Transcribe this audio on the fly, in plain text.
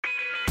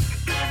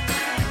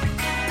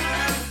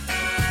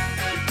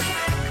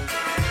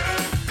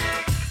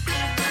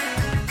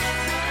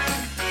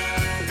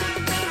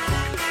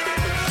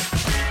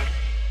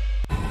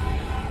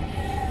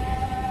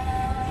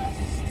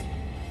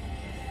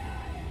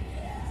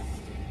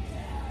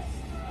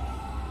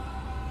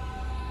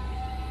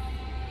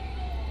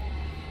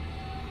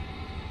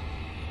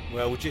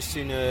Well, we're just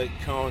in a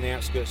car on the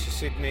outskirts of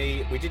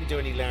Sydney. We didn't do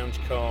any lounge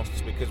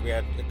casts because we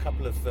had a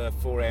couple of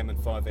 4am and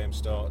 5am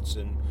starts,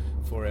 and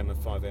 4am and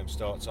 5am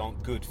starts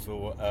aren't good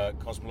for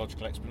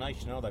cosmological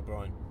explanation, are they,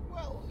 Brian?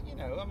 Well,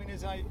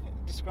 as I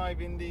describe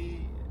in the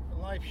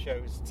live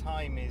shows,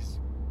 time is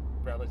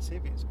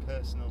relative, it's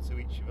personal to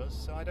each of us,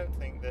 so I don't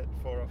think that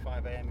 4 or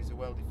 5am is a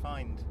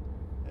well-defined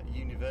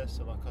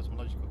universal or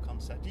cosmological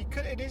concept.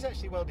 It is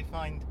actually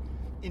well-defined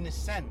in a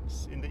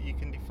sense, in that you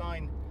can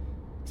define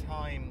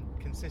time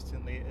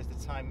consistently as the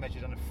time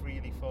measured on a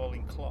freely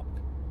falling clock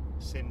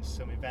since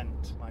some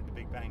event like the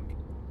Big Bang,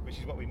 which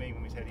is what we mean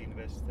when we say the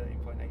universe is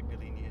 13.8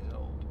 billion years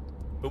old.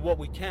 But what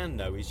we can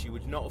know is you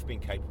would not have been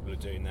capable of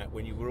doing that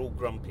when you were all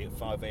grumpy at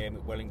 5am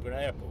at Wellingborough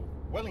Airport.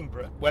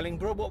 Wellingborough?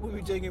 What were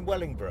we doing in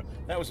Wellingborough?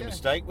 That was a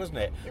mistake, wasn't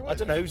it? I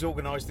don't know who's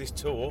organised this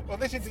tour. Well,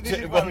 this is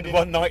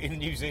one night in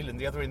New Zealand,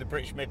 the other in the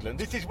British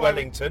Midlands.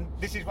 Wellington.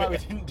 This is why we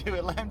didn't do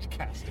a lounge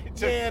cast.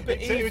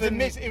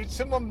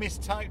 Someone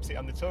mistyped it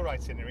on the tour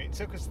itinerary. It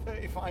took us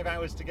 35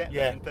 hours to get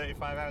there and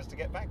 35 hours to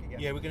get back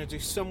again. Yeah, we're going to do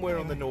somewhere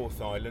on the North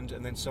Island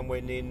and then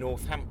somewhere near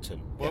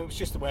Northampton. Well, it was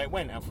just the way it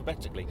went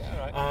alphabetically.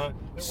 Yeah, right.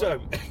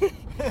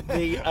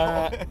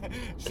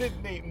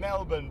 Sydney,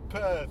 Melbourne,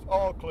 Perth,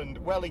 Auckland,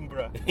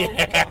 Wellingborough.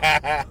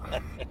 I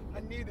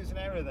knew there's an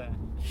error there.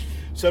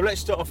 So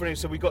let's start off.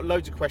 So we've got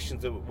loads of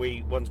questions that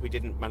ones we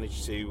didn't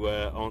manage to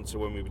answer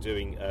when we were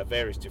doing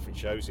various different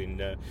shows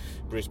in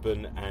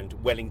Brisbane and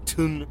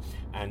Wellington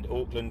and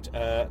Auckland.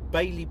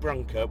 Bailey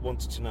Brunker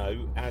wanted to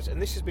know,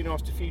 and this has been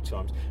asked a few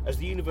times, as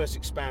the universe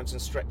expands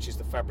and stretches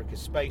the fabric of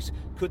space,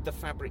 could the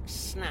fabric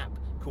snap,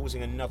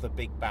 causing another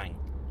Big Bang?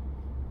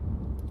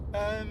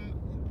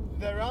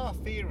 There are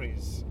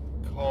theories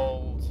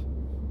called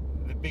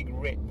the Big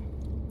Rip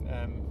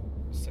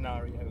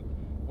scenario,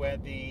 where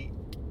the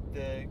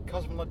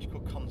cosmological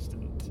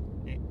constant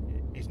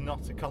is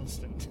not a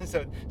constant.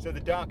 so the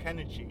dark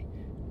energy,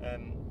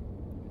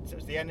 so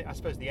it's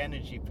the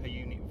energy per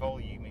unit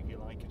volume, if you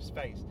like, of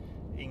space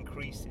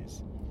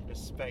increases as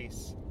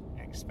space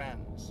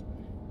expands.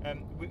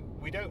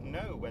 We don't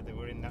know whether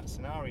we're in that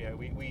scenario.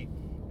 We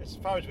as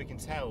far as we can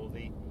tell,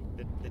 the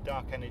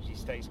dark energy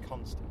stays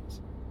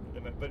constant,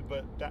 but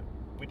that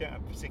we don't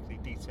have particularly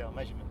detailed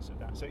measurements of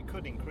that. So it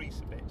could increase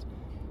a bit.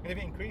 And if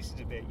it increases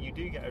a bit, you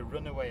do get a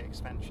runaway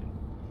expansion.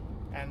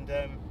 And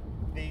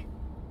the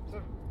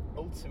sort of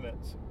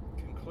ultimate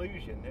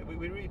conclusion, we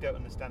really don't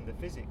understand the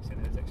physics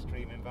in those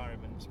extreme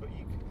environments, but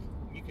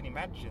you can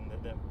imagine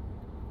that the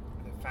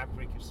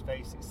fabric of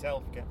space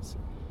itself gets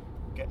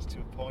to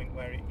a point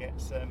where it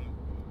gets, I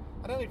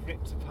don't know if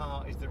ripped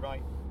apart is the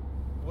right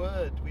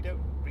word, we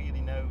don't really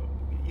know.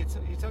 You're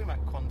talking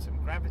about quantum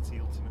gravity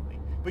ultimately,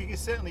 but you can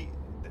certainly,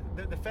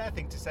 the fair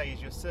thing to say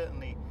is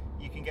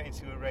you can get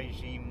into a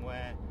regime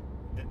where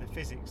the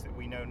physics that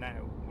we know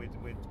now with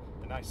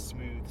the nice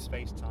smooth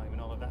space-time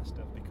and all of that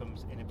stuff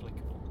becomes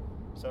inapplicable.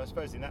 So I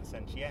suppose in that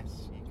sense,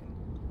 yes, you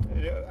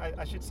can.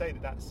 I should say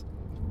that that's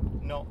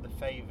not the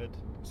favoured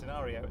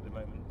scenario at the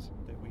moment.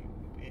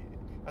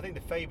 I think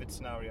the favoured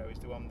scenario is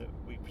the one that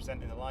we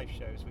present in the live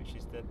shows, which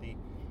is that the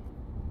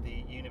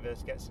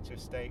universe gets into a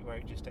state where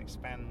it just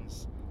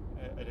expands.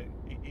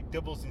 It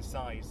doubles in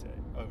size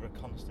over a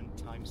constant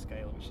time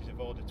scale, which is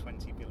of order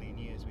 20 billion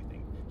years, we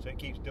think. So it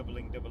keeps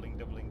doubling,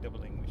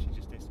 which is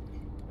just this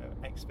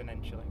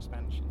exponential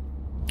expansion.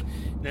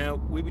 Now,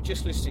 we were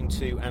just listening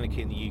to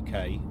Anarchy in the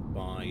UK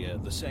by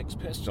the Sex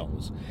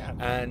Pistols,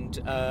 and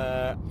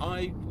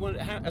I wonder,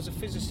 as a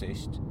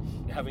physicist,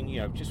 having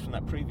just from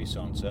that previous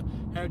answer,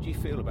 how do you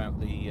feel about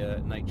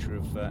the nature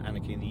of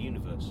anarchy in the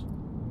universe?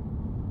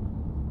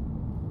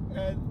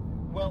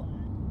 Well,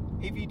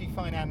 if you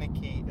define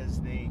anarchy as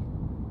the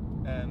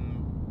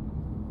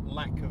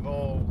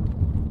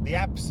the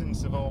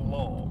absence of all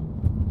law,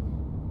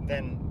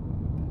 then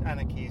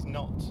anarchy is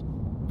not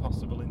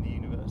possible in the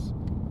universe,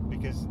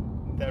 because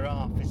there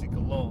are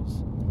physical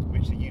laws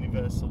which are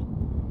universal,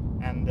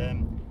 and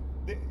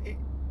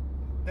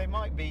they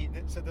might be.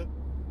 So that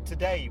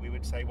today we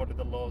would say, what are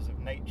the laws of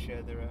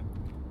nature? There are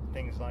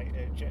things like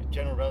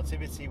general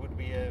relativity would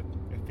be a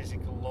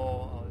physical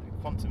law, or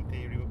quantum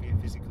theory would be a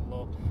physical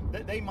law.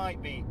 They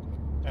might be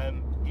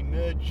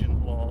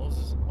emergent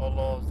laws, or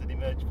laws that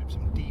emerge from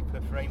some deeper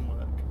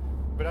framework,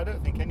 but I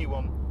don't think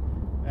anyone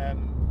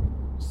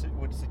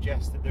would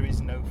suggest that there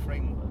is no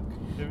framework.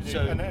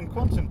 And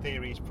quantum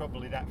theory is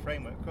probably that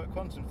framework.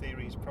 Quantum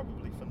theory is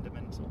probably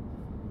fundamental.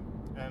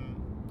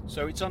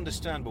 So it's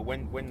understandable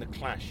when the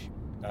Clash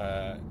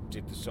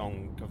did the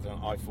song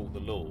 "I Fought the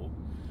Law."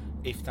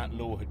 If that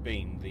law had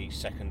been the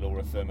second law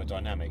of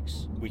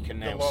thermodynamics, we can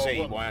now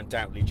see why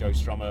undoubtedly Joe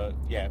Strummer,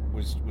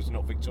 was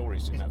not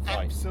victorious in that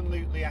fight.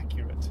 Absolutely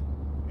accurate.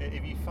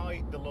 If you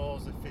fight the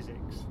laws of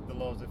physics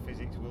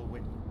will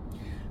win.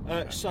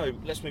 So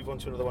let's move on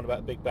to another one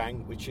about Big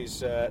Bang, which is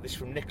this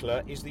from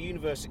Nicola. Is the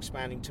universe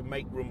expanding to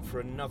make room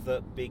for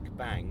another Big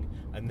Bang,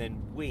 and then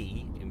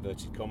we,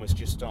 inverted commas,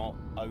 just start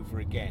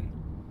over again?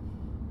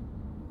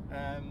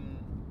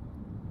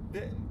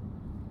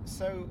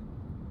 So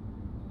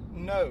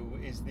no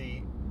is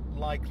the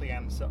likely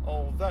answer,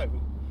 although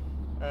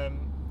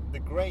the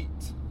great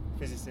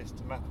physicist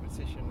and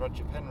mathematician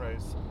Roger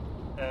Penrose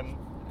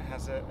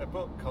has a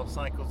book called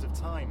Cycles of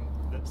Time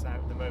that's out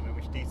at the moment,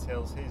 which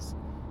details his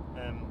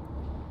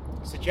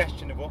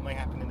suggestion of what may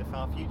happen in the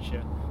far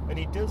future. And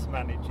he does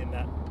manage in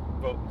that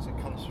book to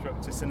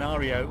construct a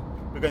scenario.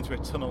 We're going through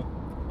a tunnel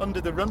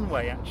under the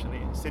runway, actually,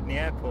 at Sydney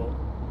Airport.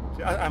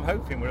 So I'm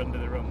hoping we're under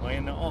the runway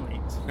and not on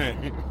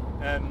it.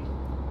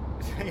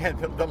 Yeah,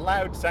 the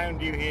loud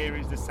sound you hear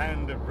is the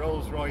sound of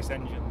Rolls-Royce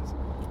engines.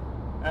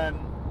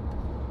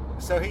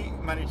 So he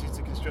manages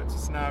to construct a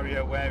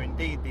scenario where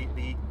indeed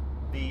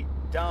the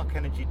dark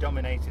energy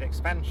dominated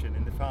expansion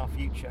in the far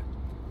future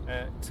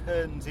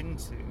turns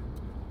into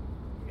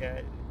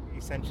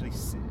essentially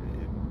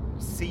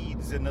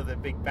seeds another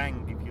Big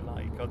Bang, if you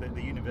like, or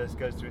the universe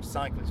goes through a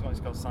cycle. It's what's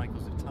called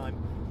cycles of time.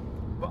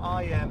 But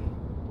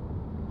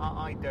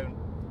I don't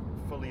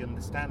fully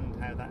understand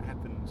how that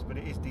happens, but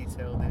it is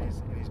detailed in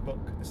his book,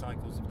 The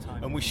Cycles of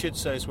Time. And we should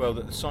say as well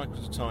that The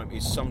Cycles of Time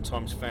is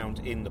sometimes found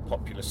in the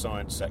popular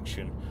science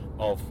section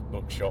of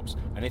bookshops,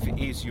 and if it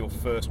is your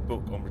first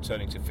book on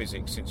returning to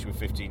physics since you were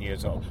 15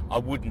 years old, I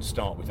wouldn't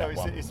start with that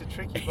one. It's a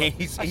tricky book.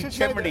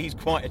 He's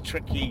quite a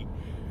tricky...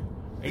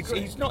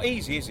 He's not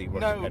easy, is he,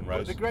 Roger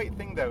Penrose? But the great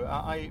thing, though,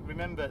 I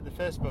remember the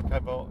first book I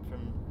bought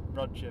from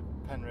Roger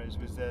Penrose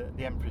was The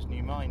Emperor's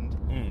New Mind,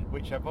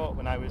 which I bought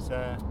when I was...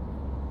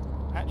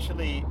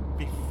 actually,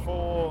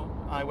 before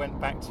I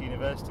went back to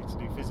university to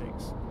do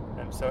physics,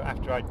 so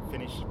after I'd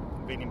finished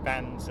being in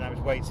bands and I was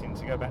waiting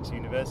to go back to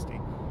university,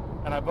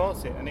 and I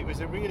bought it, and it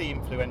was a really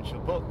influential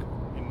book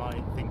in my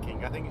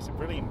thinking. I think it's a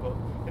brilliant book,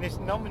 and it's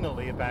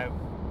nominally about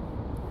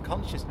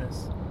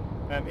consciousness.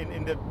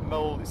 In the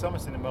mould, it's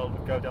almost in the mould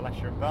of Gödel,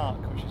 Escher and Bach,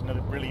 which is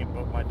another brilliant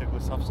book by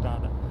Douglas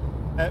Hofstadter.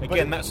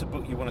 Again, that's a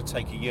book you want to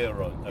take a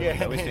year on. Yeah,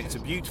 isn't it? It's a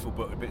beautiful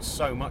book, but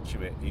so much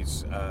of it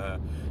is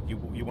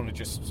you want to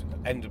just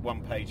end at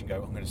one page and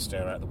go, I'm going to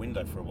stare out the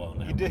window for a while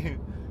now. You do,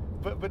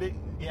 but it,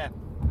 yeah.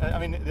 I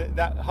mean,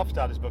 that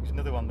Hofstadter's book is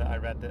another one that I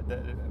read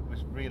that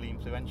was really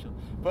influential.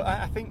 But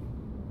I think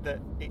that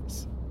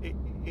it's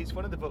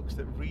one of the books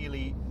that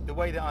really, the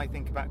way that I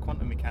think about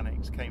quantum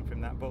mechanics came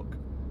from that book,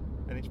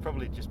 and it's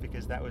probably just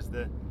because that was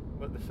the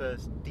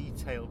first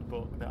detailed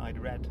book that I'd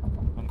read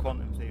on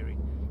quantum theory.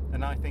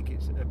 And I think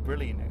it's a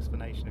brilliant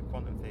explanation of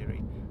quantum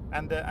theory,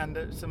 and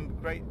some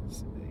great,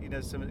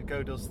 some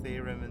Gödel's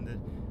theorem and the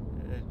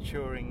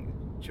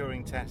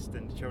Turing test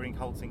and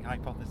Turing-Halting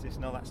hypothesis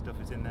and all that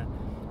stuff is in there,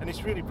 and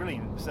it's really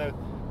brilliant. So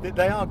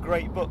they are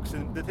great books,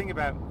 and the thing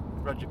about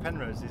Roger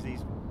Penrose is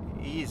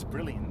he is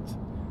brilliant,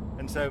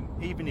 and so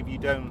even if you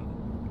don't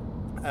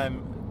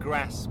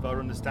grasp or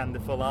understand the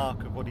full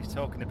arc of what he's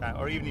talking about,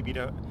 or even if you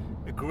don't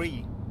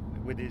agree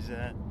with his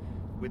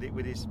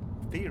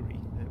theory,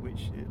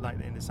 which, like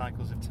in the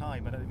cycles of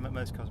time,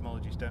 most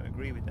cosmologists don't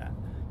agree with that,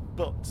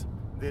 but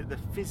the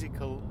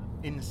physical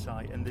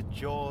insight and the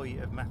joy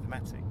of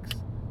mathematics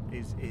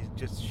is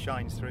just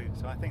shines through.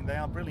 So I think they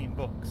are brilliant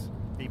books,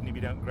 even if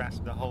you don't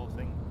grasp the whole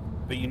thing.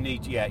 But you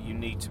need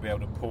to be able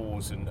to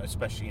pause, and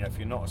especially if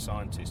you're not a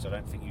scientist, I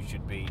don't think you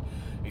should be.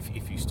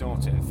 If you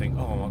start it and think,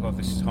 oh my God,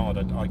 this is hard,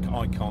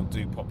 I can't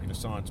do popular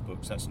science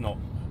books. That's not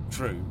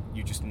true.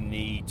 You just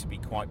need to be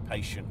quite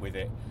patient with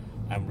it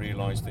and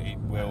realise that it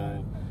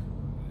will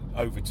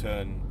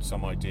overturn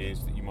some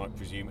ideas that you might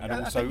presume, and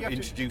also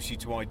introduce you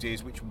to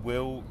ideas which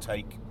will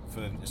take,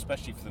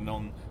 especially for the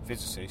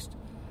non-physicist,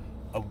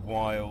 a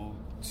while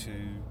to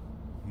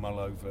mull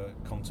over,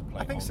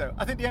 contemplate. I think so.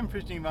 I think The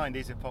Emperor's New Mind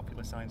is a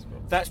popular science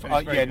book.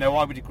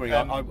 I would agree.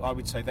 I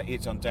would say that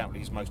it's undoubtedly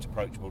his most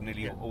approachable.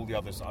 Nearly all the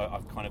others,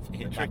 I've kind of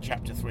hit about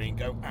chapter 3 and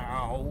go,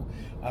 ow.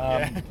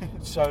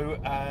 So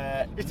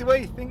it's the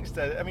way he thinks,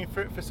 though. I mean,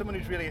 for someone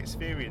who's really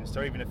experienced,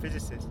 or even a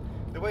physicist,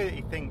 the way that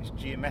he thinks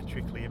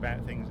geometrically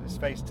about things,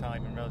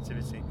 space-time and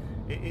relativity,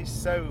 it is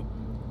so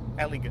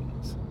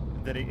elegant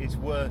that it is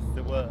worth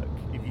the work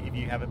if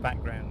you have a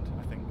background,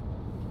 I think.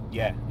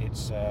 Yeah,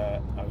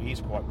 he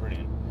is quite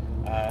brilliant.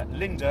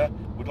 Linda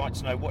would like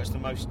to know, what is the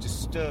most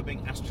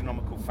disturbing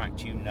astronomical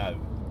fact you know?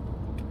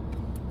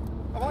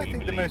 Well, I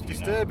think the most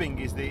disturbing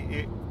is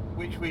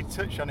which we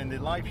touch on in the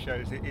live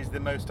shows, is the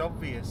most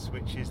obvious,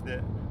 which is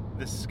the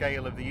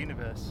scale of the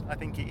universe. I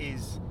think it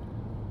is.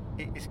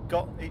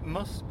 It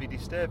must be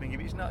disturbing.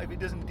 If it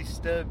doesn't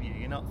disturb you,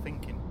 you're not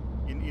thinking.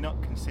 You're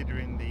not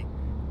considering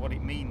what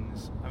it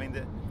means. I mean,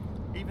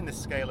 even the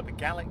scale of a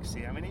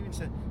galaxy. I mean, even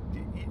so,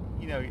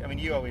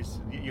 you always,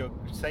 your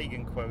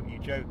Sagan quote, you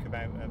joke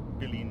about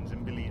billions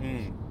and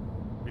billions.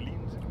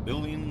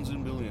 Billions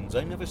and billions.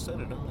 I never said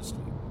it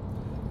honestly.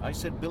 I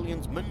said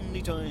billions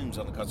many times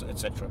on the cousin,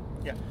 etc.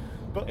 Yeah.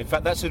 But in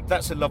fact,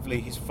 that's a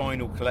lovely, his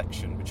final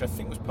collection, which I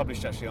think was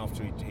published actually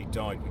after he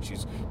died, which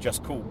is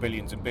just called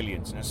Billions and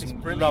Billions, and has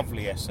some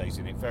lovely essays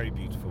in it, very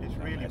beautiful. It's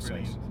really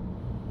essays.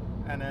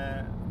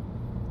 Brilliant.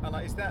 And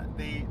is that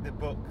the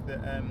book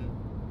that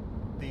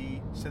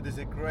so there's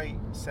a great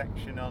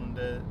section on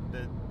the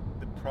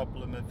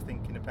problem of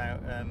thinking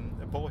about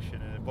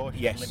abortion and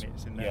abortion Yes,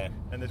 limits in there. yeah.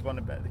 And there's one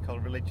about, they call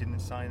Religion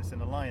and Science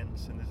and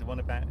Alliance, and there's one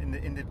about in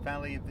the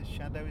Valley of the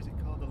Shadow, is it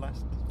called, the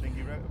last thing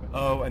he wrote about?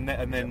 Oh, and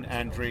then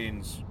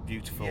Andrean's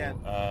beautiful Yeah.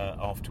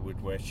 afterward,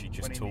 where she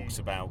just When he talks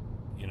about,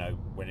 you know,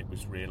 when it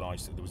was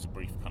realised that there was a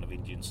brief kind of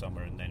Indian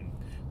summer, and then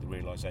the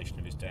realisation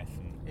of his death.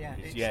 And Yeah,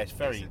 it's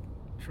very. a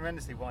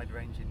tremendously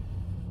wide-ranging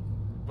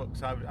book,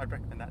 so I'd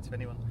recommend that to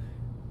anyone.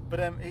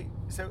 But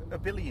so a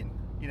billion,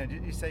 you know,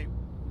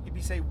 if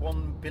you say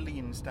 1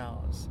 billion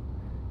stars,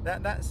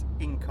 that's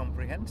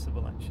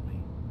incomprehensible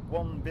actually.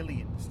 1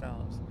 billion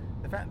stars.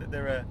 The fact that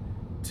there are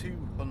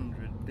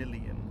 200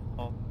 billion,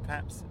 or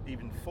perhaps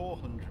even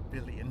 400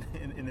 billion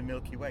in the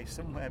Milky Way,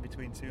 somewhere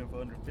between 2 and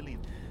 400 billion,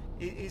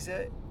 is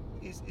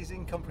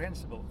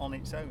incomprehensible on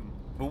its own.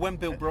 Well, when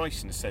Bill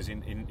Bryson says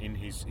in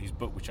his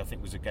book, which I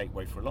think was a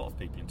gateway for a lot of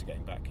people into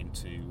getting back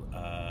into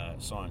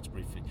science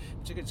briefly,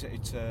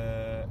 it's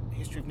a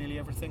History of Nearly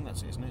Everything,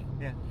 that's it, isn't it?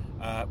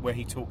 Yeah. Where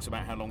he talks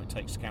about how long it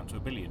takes to count to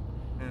 1 billion.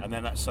 Yeah. And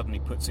then that suddenly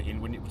puts it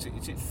in,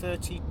 is it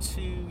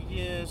 32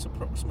 years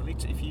approximately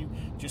if you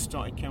just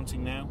started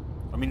counting now?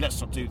 I mean, let's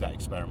not do that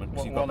experiment,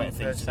 because you've got better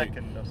things to do. 1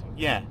 second or something.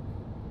 Yeah.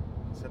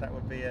 So that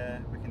would be,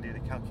 we can do the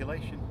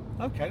calculation.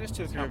 Okay, let's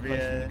do the So it would be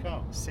calculation in the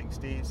car.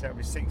 60, so it would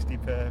be 60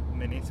 per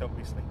minute,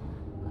 obviously.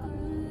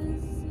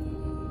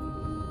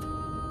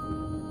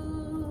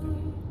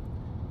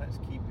 Let's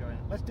keep going.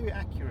 Let's do it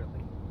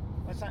accurately.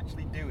 Let's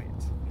actually do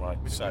it. Right,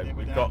 With- so with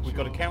we've an got to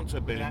actual- count to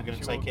 1 billion. with We're an going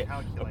to take it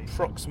actual calculation.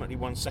 approximately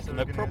 1 second. So Though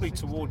we're gonna probably have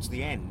 60 towards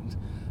the end,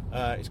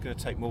 it's going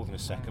to take more than a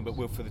second. But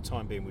for the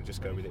time being, we'll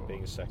just go with it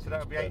being a second So that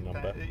would be per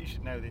number. you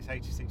should know this,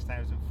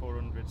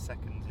 86,400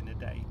 seconds in a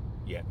day,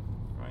 Yeah,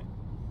 right?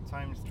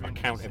 Times I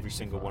count every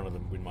single one of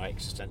them with my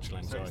existential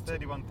So anxiety. it's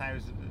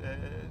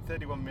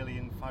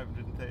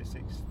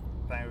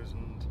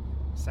 31,536,000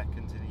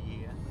 seconds in a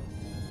year.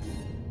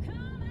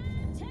 Come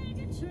and take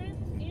a trip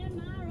in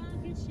my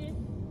rocket ship.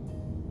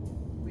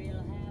 We'll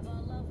have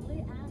a lovely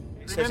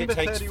afternoon. It says it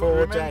takes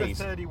 4 days.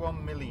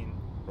 31 million.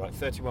 Right,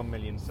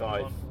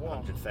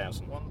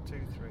 31,500,000. 1,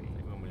 2, 3,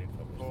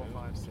 31,500,000. 4,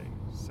 5, 6,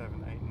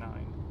 7, 8,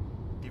 9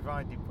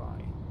 divided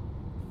by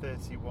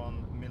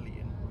 31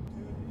 million.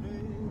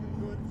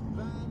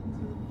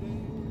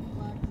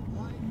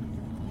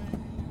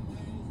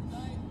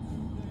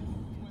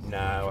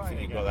 No, I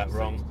think you got that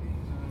wrong.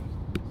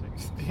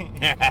 60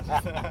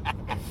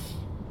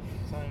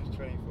 times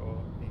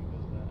 24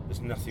 equals that.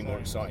 There's nothing more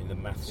exciting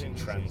than maths in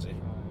transit.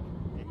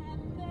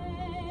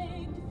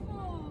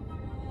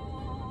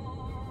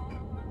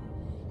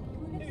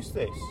 Who's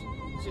this?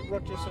 Is it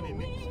Roger Sonny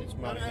Nixon? It's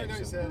Mark No,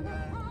 Nixon. it's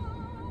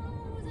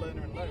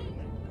Lerner and Lowe, isn't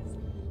it?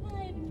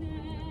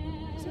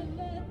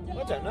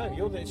 I don't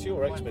know. It's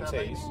your Blind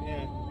expertise. Ballet.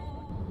 Yeah.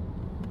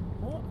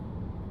 What?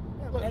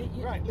 Yeah, look, Hey,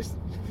 you- right, listen.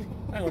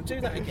 Hang on, do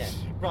that again.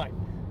 Right,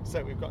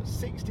 so we've got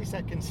 60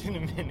 seconds in a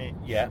minute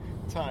Yeah.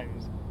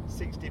 times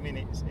 60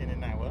 minutes in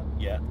an hour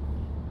Yeah.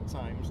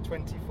 times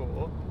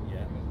 24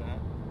 Yeah. that,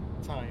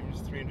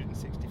 times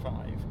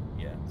 365.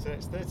 Yeah. So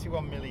that's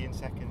 31 million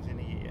seconds in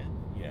a year.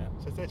 Yeah.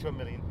 So 31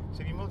 million.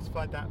 So if you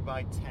multiply that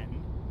by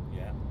 10,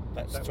 Yeah.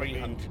 That's that would be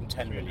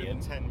 310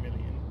 million. 310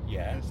 million.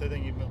 Yeah. And so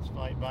then you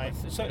multiply it by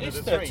So it's another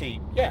 30.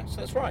 3. Yeah, so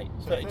that's right.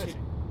 So 32. 30.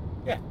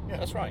 Yeah, Yeah.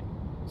 that's right.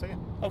 So yeah.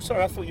 Oh,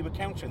 sorry, I thought you were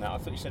countering that. I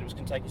thought you said it was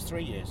going to take us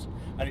 3 years.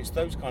 And it's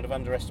those kind of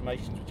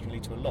underestimations which can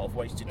lead to a lot of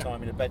wasted Yeah.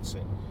 time in a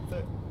bedsit.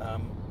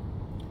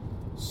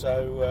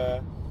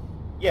 So,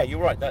 Yeah,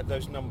 you're right.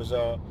 Those numbers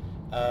are.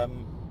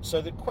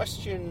 So the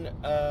question.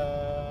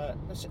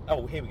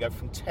 Here we go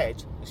from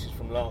Ted. This is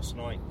from last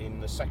night in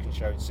the second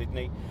show in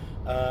Sydney.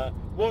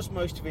 Was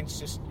most of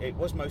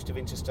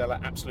Interstellar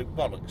absolute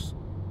bollocks?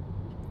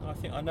 I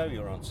think I know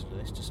your answer to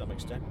this to some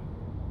extent.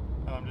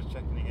 and I'm just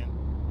checking again.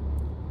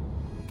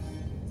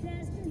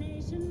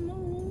 Destination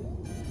moon.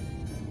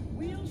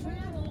 We'll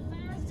travel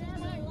fast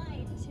as a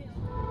light till.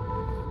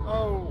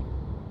 Oh.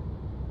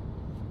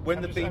 When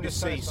I'm the just trying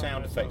BBC to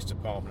sound satisfy effects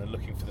myself. department are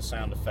looking for the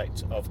sound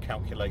effect of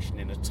calculation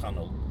in a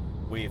tunnel,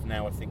 we have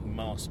now, I think,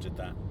 mastered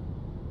that.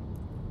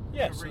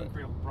 Yes. Ring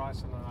Real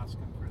Bryson and ask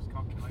him for his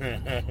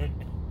calculation.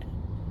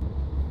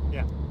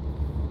 Yeah.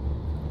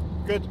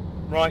 Good.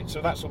 Right,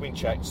 so that's all been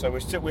checked. So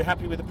we're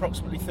happy with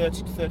approximately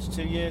 30 to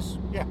 32 years.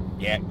 Yeah.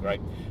 Yeah, great.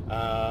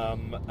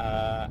 And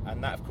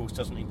that, of course,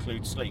 doesn't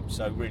include sleep.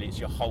 So really, it's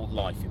your whole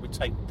life. It would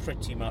take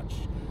pretty much,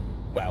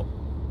 well,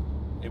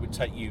 it would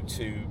take you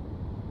to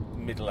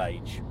middle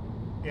age,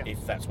 Yeah.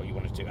 if that's what you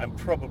want to do. And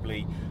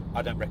probably,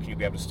 I don't reckon you'll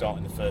be able to start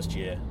in the first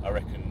year. I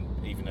reckon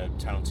even a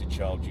talented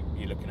child,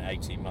 you're looking at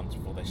 18 months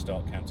before they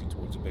start counting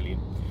towards 1 billion.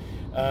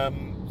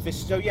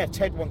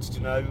 Ted wanted to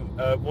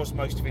know, was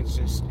most of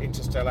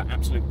Interstellar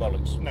absolute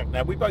bollocks? No.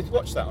 Now, we both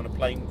watched that on a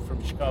plane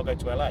from Chicago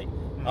to LA.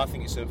 I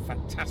think it's a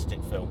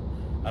fantastic film.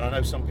 And I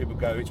know some people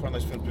go, it's one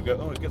of those films people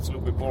go, oh, it gets a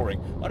little bit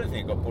boring. I don't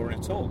think it got boring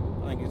at all.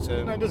 I think it's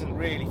No, it doesn't.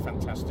 really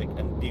fantastic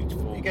and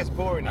beautiful. It gets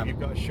boring if you've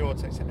got a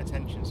short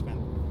attention span.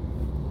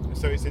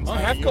 So it's I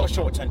entirely have your got a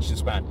short fault. attention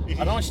span, It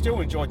and is- I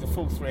still enjoyed the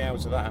full 3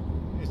 hours of that.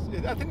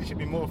 I think there should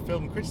be more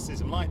film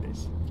criticism like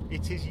this.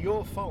 It is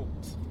your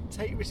fault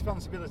take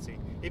responsibility.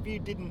 If you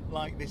didn't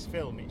like this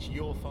film, it's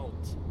your fault.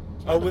 It's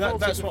Oh not the well,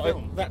 fault of the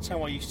film. that's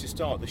how I used to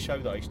start the show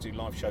that I used to do,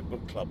 Live Show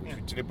Book Club, which Yeah.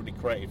 we deliberately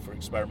created for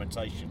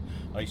experimentation.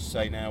 I used to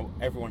say, now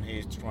everyone here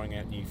is trying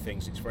out new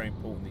things. It's very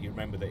important that you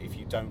remember that if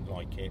you don't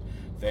like it,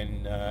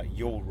 then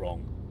you're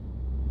wrong.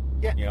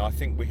 Yeah. You know, I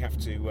think we have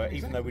to, even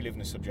Exactly. though we live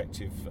in a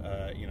subjective,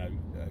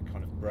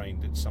 kind of brain,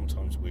 that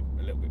sometimes we're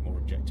a little bit more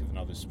objective than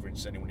others. For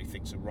instance, anyone who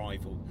thinks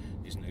Arrival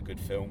isn't a good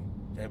film,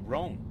 they're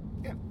wrong.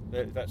 Yeah.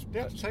 They They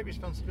have to take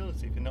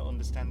responsibility for not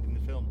understanding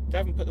the film. they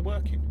haven't put the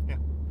work in. Yeah.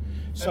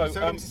 So,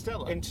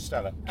 Interstellar.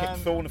 Interstellar.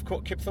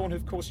 Kip Thorne, who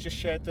of course just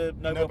shared the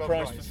Nobel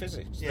Prize for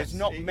Physics. Yes, There's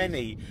not it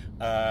many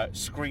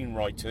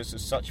screenwriters,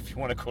 as such, if you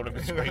want to call them a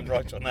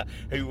screenwriter on that,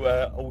 who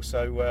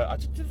also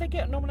did they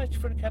get nominated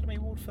for an Academy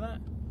Award for that?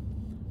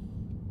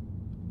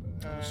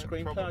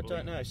 Screenplay, I probably.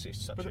 don't know.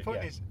 It's such But the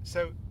point is,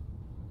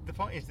 the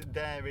point is that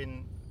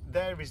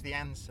there is the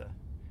answer.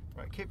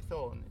 Right, Kip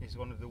Thorne is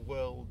one of the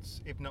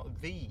world's, if not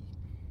the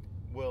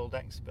world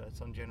expert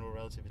on general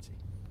relativity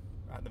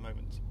at the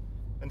moment.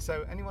 And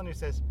so anyone who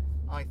says,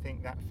 I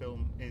think that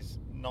film is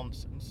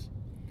nonsense,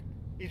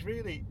 is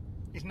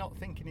not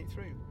thinking it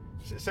through.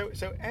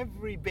 So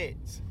every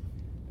bit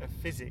of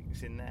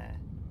physics in there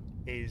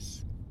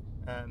is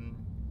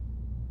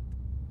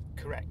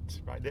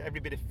correct, right? Every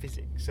bit of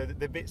physics. So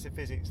the bits of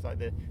physics, like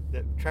the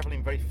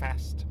travelling very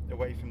fast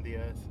away from the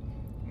Earth,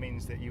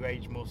 means that you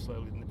age more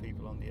slowly than the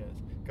people on the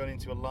Earth. Going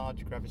into a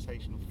large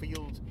gravitational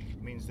field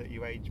means that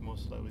you age more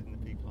slowly than the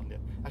people on the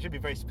Earth. I should be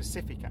very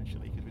specific,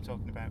 actually, because we're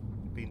talking about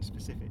being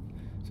specific.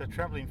 So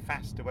travelling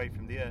fast away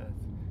from the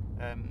Earth,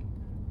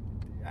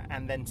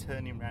 and then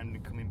turning around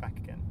and coming back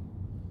again,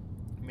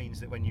 means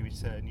that when you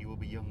return, you will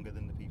be younger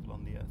than the people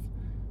on the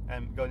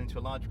Earth. Going into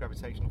a large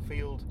gravitational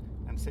field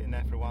and sitting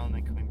there for a while and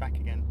then coming back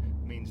again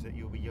means that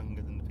you'll be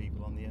younger than the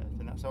people on the Earth,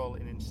 and that's all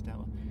in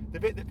Interstellar. The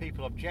bit that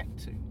people object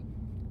to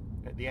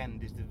at the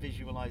end is the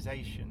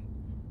visualization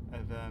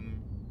of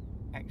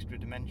extra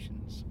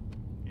dimensions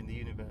in the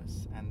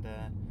universe, and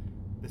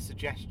the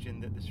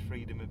suggestion that there's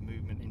freedom of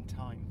movement in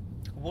time.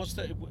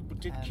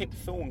 Did Kip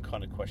Thorne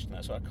kind of question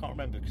that? So I can't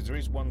remember, because there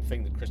is one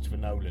thing that Christopher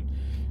Nolan,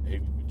 who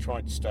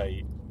tried to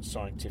stay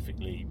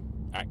scientifically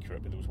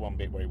accurate, but there was one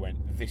bit where he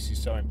went, this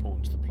is so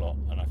important to the plot,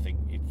 and I think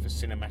for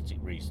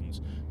cinematic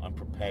reasons I'm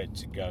prepared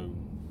to go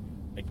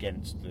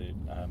against the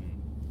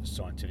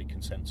scientific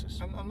consensus.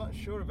 I'm not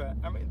sure about.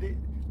 I mean,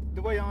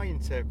 the way I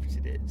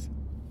interpreted it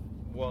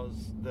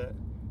was that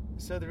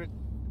there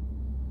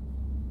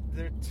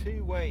are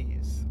two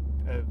ways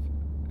of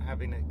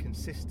having a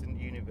consistent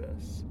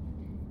universe.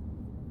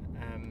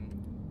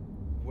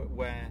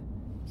 Where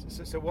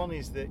one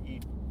is that you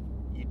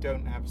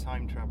don't have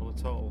time travel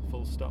at all,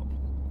 full stop,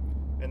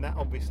 and that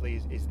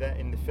obviously is there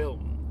in the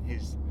film.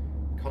 His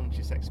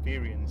conscious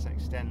experience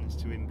extends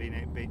to him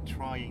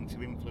trying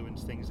to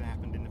influence things that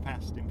happened in the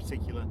past, in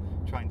particular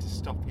trying to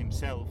stop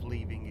himself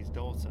leaving his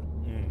daughter.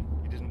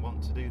 He doesn't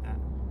want to do that.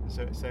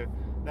 So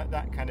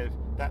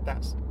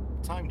that's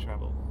time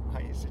travel,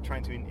 right? It's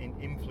trying to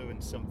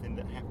influence something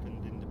that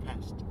happened in the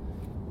past.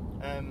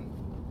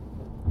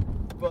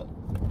 But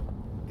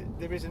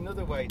there is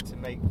another way to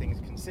make things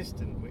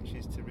consistent, which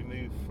is to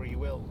remove free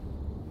will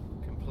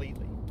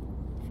completely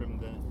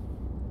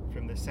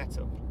from the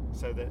setup,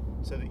 so that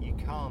you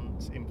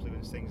can't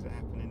influence things that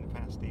happen in the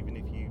past, even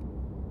if you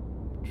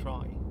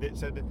try.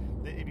 So that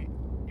if you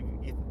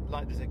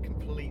like, there's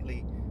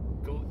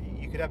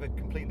you could have a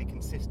completely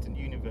consistent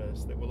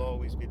universe that will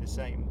always be the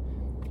same,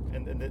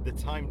 and the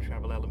time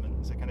travel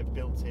elements are kind of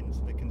built into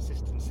the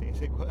consistency,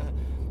 as it were.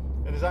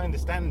 And as I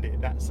understand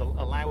it, that's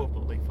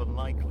allowable if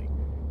unlikely.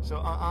 So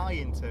I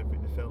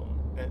interpret the film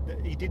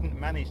that he didn't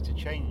manage to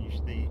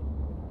change the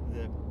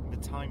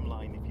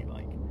timeline, if you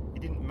like. He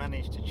didn't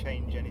manage to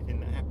change anything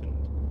that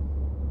happened.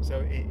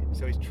 So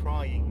his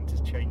trying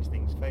to change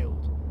things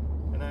failed.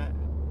 And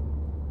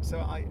so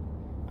I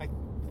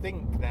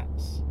think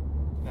that's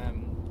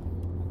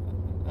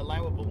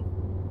allowable,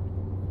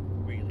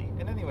 really.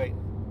 And anyway,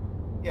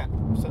 yeah.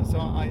 So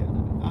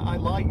I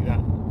like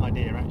that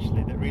idea,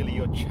 actually, that really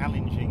you're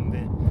challenging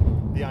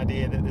the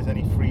idea that there's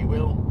any free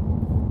will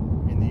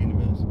in the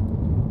universe.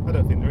 I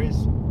don't think there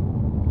is,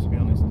 to be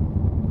honest.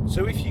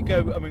 So if you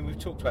go, I mean, we've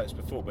talked about this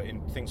before, but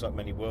in things like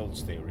many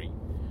worlds theory,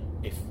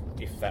 if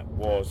that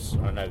was,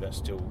 I know that's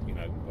still,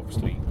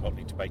 obviously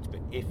hotly debated,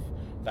 but if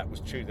that was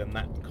true, then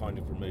that kind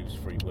of removes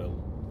free will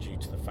due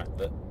to the fact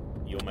that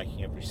you're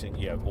making every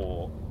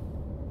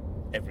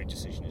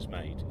decision is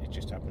made. It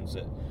just happens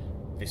that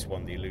this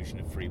one, the illusion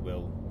of free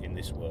will in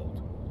this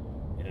world,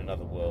 in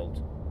another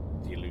world,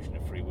 the illusion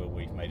of free will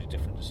where you've made a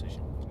different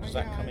decision. Does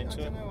that come into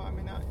it? I don't know. I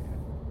mean,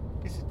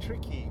 it's a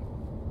tricky.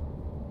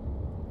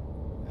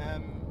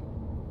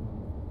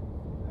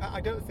 I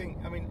don't think.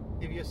 I mean,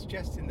 if you're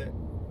suggesting that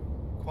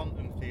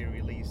quantum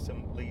theory leaves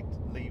some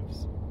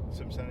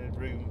sort of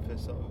room for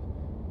sort of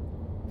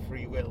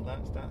free will,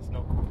 that's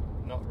not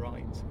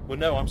right. Well,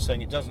 no, I'm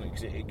saying it doesn't,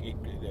 because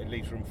it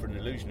leaves room for an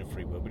illusion of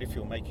free will. But if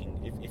you're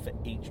if at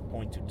each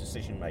point of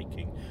decision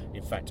making,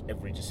 in fact,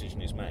 every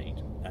decision is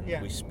made, and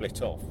we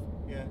split off,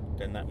 Yeah.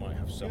 then that might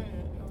have some. Yeah.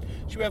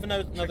 Should we have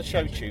another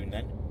show tune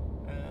then?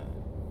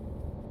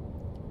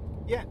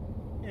 Yeah.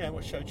 Yeah,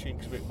 what show tune?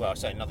 Well, I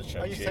say another show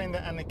Are you tune. saying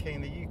that Anarchy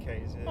in the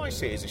UK is? I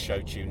see it as a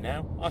show tune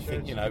now. I Show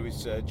think,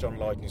 tune. John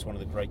Lydon is one of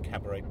the great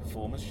cabaret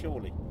performers,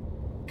 surely.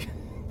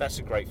 That's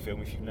a great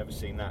film if you've never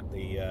seen that.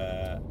 The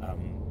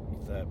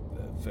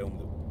film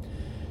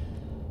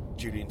that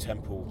Julian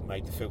Temple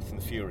made, The Filth and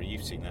the Fury.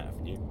 You've seen that,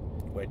 haven't you?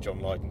 Where John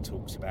Lydon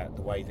talks about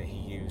the way that he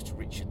used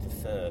Richard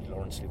III,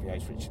 Laurence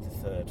Olivier's Richard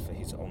III, for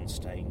his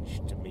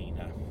on-stage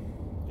demeanour,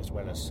 as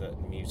well as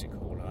certain music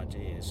hall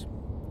ideas.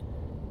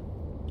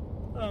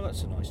 Oh,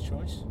 that's a nice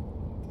choice.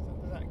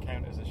 Does that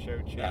count as a show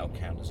tune? That'll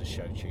count as a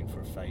show tune for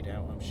a fade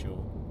out, I'm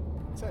sure.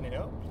 Turn it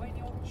up. When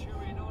you're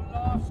chewing on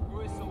last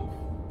gristle,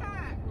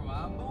 don't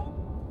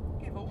grumble,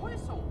 give a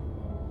whistle.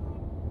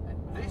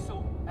 And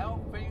this'll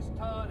help things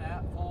turn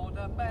out for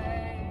the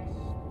best.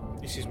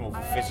 This is more of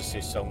a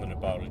physicist song than a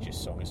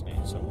biologist song, isn't it,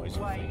 in some ways?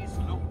 I think. Always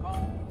look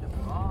on the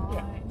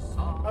bright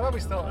side. I've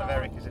always thought of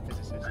Eric as a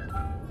physicist.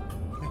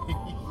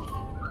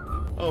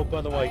 Oh,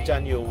 by the way,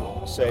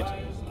 Daniel said,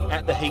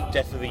 at the heat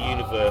death of the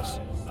universe,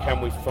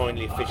 can we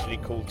finally officially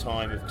call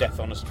time of Death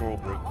on a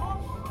Strawberry?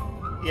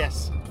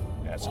 Yes.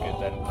 That's good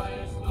then.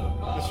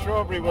 The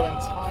strawberry will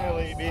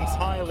be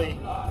entirely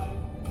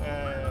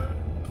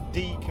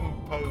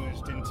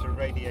decomposed into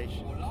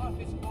radiation.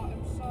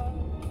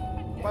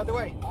 By the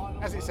way,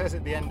 as it says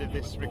at the end of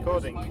this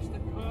recording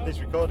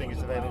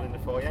is available in the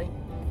foyer.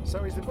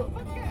 So is the book.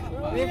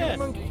 The yeah.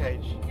 Monkey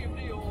Cage.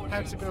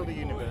 How to Build a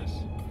Universe.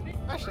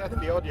 Actually, I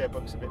think the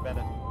audiobook's a bit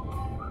better.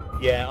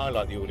 Yeah, I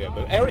like the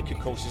audiobook. Eric, of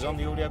course, is on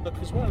the audiobook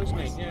as well, isn't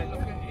he?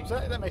 Yeah. So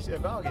that makes it a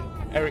bargain.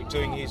 Eric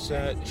doing his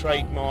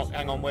trademark,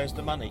 hang on, where's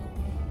the money?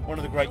 One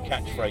of the great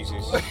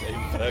catchphrases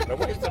in Burglar.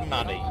 Where's the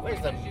money?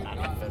 Where's the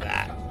money for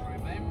that?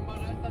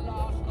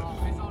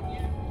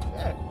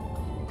 Yeah.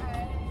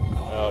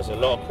 Oh, there's a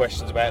lot of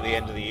questions about the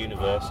end of the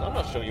universe. I'm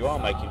not sure you are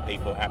making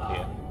people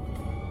happier.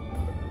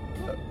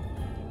 Look,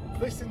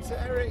 listen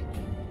to Eric.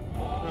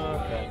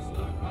 Okay.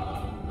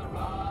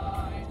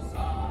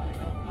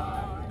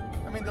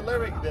 I mean, the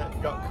lyric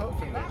that got cut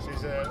from this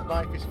is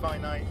life is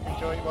finite,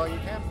 enjoy it while you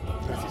can.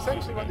 That's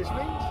essentially what this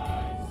means.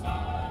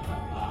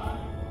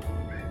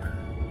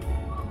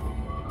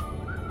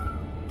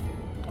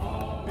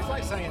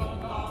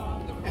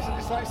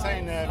 It's like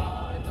saying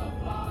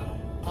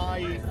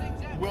I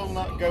will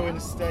not go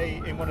and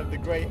stay in one of the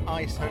great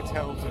ice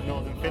hotels of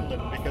northern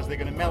Finland because they're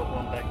going to melt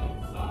one day.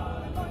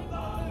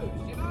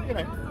 You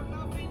know,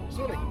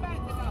 silly.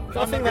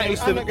 I think that is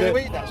I'm not going the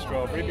to eat that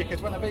strawberry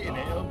because when I've eaten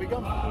it, it'll be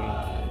gone.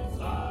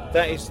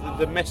 that is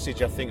the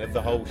message, I think, of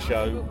the whole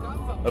show,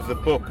 of the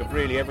book, of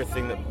really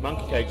everything that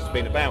Monkey Cage has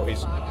been about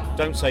is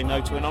don't say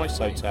no to an ice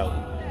hotel.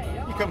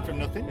 You come from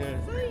nothing, Yeah.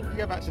 you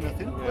go back to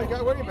nothing. What you got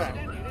to worry about?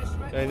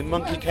 The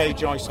Monkey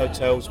Cage ice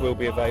hotels will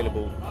be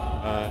available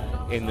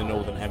in the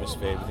Northern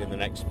Hemisphere within the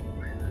next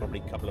probably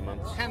couple of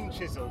months. Hand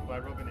chiseled by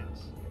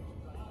Robbins.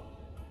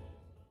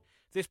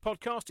 This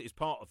podcast is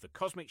part of the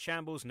Cosmic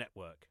Shambles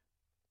Network.